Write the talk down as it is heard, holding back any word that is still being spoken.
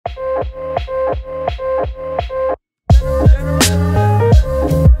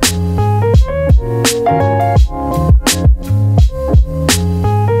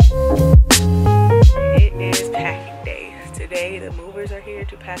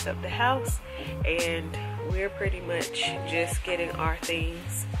pack up the house, and we're pretty much just getting our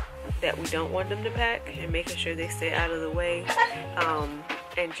things that we don't want them to pack and making sure they stay out of the way,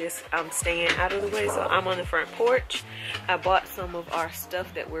 and just staying out of the way. So I'm on the front porch. I bought some of our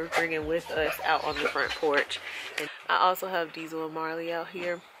stuff that we're bringing with us out on the front porch, and I also have Diesel and Marley out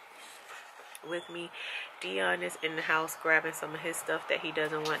here with me. Dion is in the house grabbing some of his stuff that he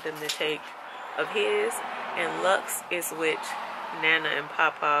doesn't want them to take of his, and Lux is with Nana and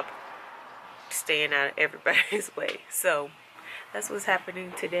Pop Pop, staying out of everybody's way. So that's what's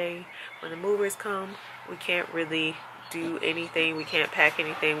happening today. When the movers come, we can't really do anything. We can't pack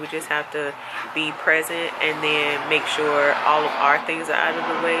anything. We just have to be present and then make sure all of our things are out of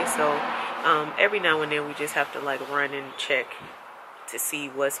the way. So every now and then we just have to like run and check to see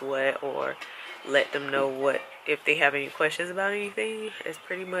what's what, or let them know what, if they have any questions about anything. It's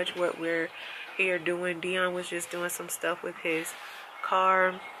pretty much what we're here doing. Dion was just doing some stuff with his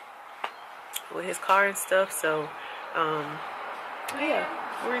car and stuff. So yeah,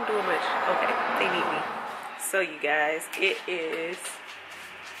 we ain't doing much. Okay, they need me. So you guys, it is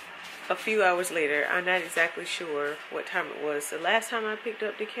a few hours later. I'm not exactly sure what time it was the last time I picked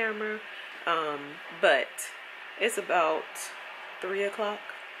up the camera, but it's about 3 o'clock,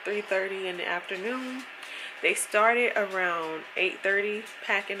 3:30 in the afternoon. They started around 8:30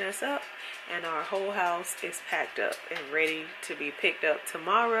 packing us up, and our whole house is packed up and ready to be picked up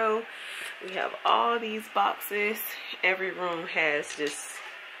tomorrow. We have all these boxes. Every room has a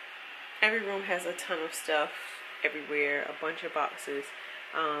ton of stuff everywhere, a bunch of boxes.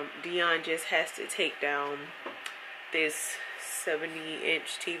 Dion just has to take down this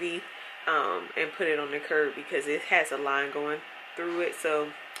 70-inch TV and put it on the curb because it has a line going through it,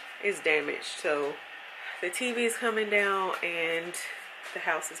 so it's damaged. So the TV is coming down and the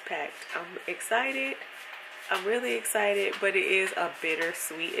house is packed. I'm excited. I'm really excited, but it is a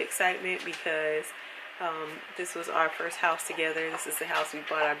bittersweet excitement because this was our first house together. This is the house we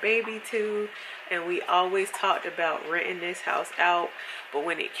bought our baby to, and we always talked about renting this house out, but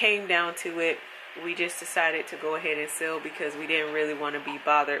when it came down to it, we just decided to go ahead and sell because we didn't really want to be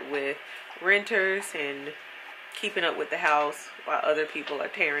bothered with renters and keeping up with the house while other people are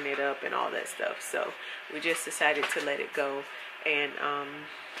tearing it up and all that stuff. So we just decided to let it go. And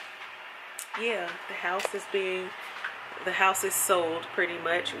yeah, the house is sold pretty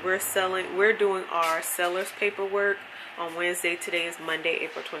much. We're doing our seller's paperwork on Wednesday. Today is Monday,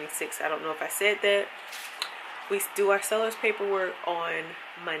 April 26th. I don't know if I said that. We do our seller's paperwork on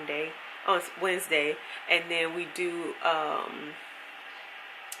Wednesday, and then we do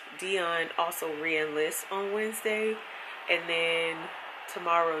Dion also re-enlists on Wednesday, and then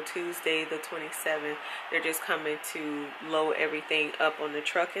tomorrow, Tuesday the 27th, they're just coming to load everything up on the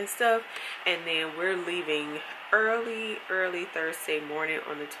truck and stuff, and then we're leaving early Thursday morning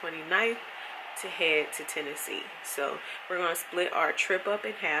on the 29th to head to Tennessee. So we're going to split our trip up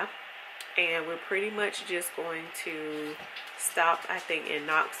in half, and we're pretty much just going to stop, I think, in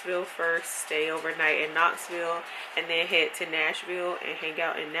Knoxville first, stay overnight in Knoxville, and then head to Nashville and hang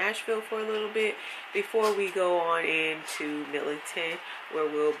out in Nashville for a little bit before we go on into Millington, where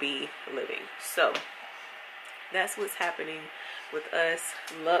we'll be living. So that's what's happening with us.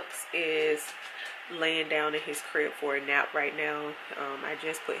 Lux is laying down in his crib for a nap right now. I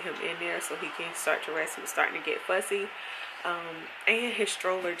just put him in there so he can start to rest. He's starting to get fussy. And his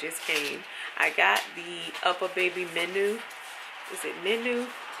stroller just came. I got the Upper Baby menu. Is it menu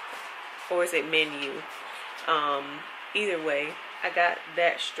or is it menu? Either way, I got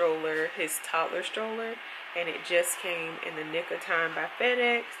that stroller, his toddler stroller, and it just came in the nick of time by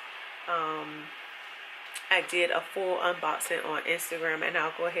FedEx. I did a full unboxing on Instagram, and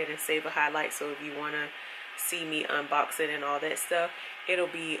I'll go ahead and save a highlight, so if you want to see me unbox it and all that stuff, it'll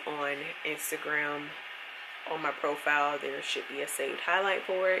be on Instagram. On my profile there should be a saved highlight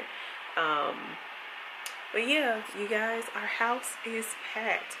for it. But yeah, you guys, our house is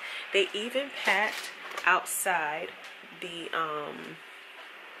packed. They even packed outside.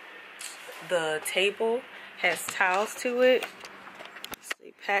 The table has towels to it, so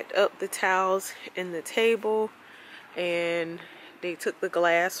they packed up the towels in the table, and they took the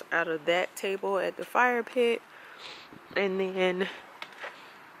glass out of that table at the fire pit. And then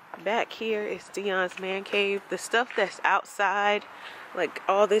back here is Dion's man cave. The stuff that's outside, like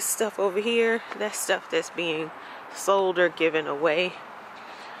all this stuff over here, that's stuff that's being sold or given away.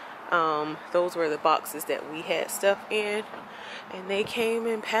 Those were the boxes that we had stuff in, and they came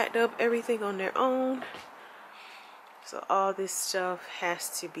and packed up everything on their own. So all this stuff has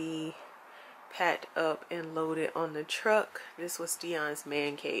to be packed up and loaded on the truck. This was Dion's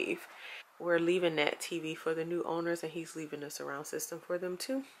man cave. we're leaving that TV for the new owners, and he's leaving a surround system for them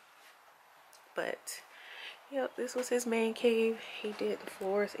too. But yep, this was his man cave. He did the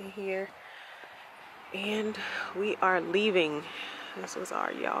floors in here, and we are leaving. This was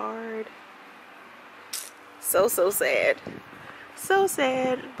our yard. So sad. So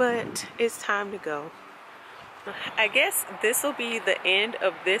sad, but it's time to go. I guess this will be the end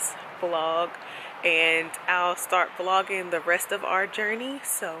of this vlog, and I'll start vlogging the rest of our journey.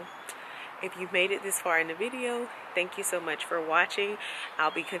 So if you've made it this far in the video, thank you so much for watching.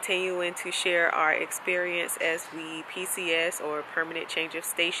 I'll be continuing to share our experience as we PCS, or permanent change of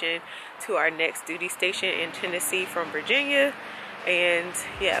station, to our next duty station in Tennessee from Virginia. And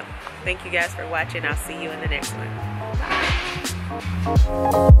yeah, thank you guys for watching. I'll see you in the next one.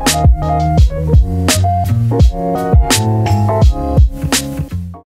 Bye.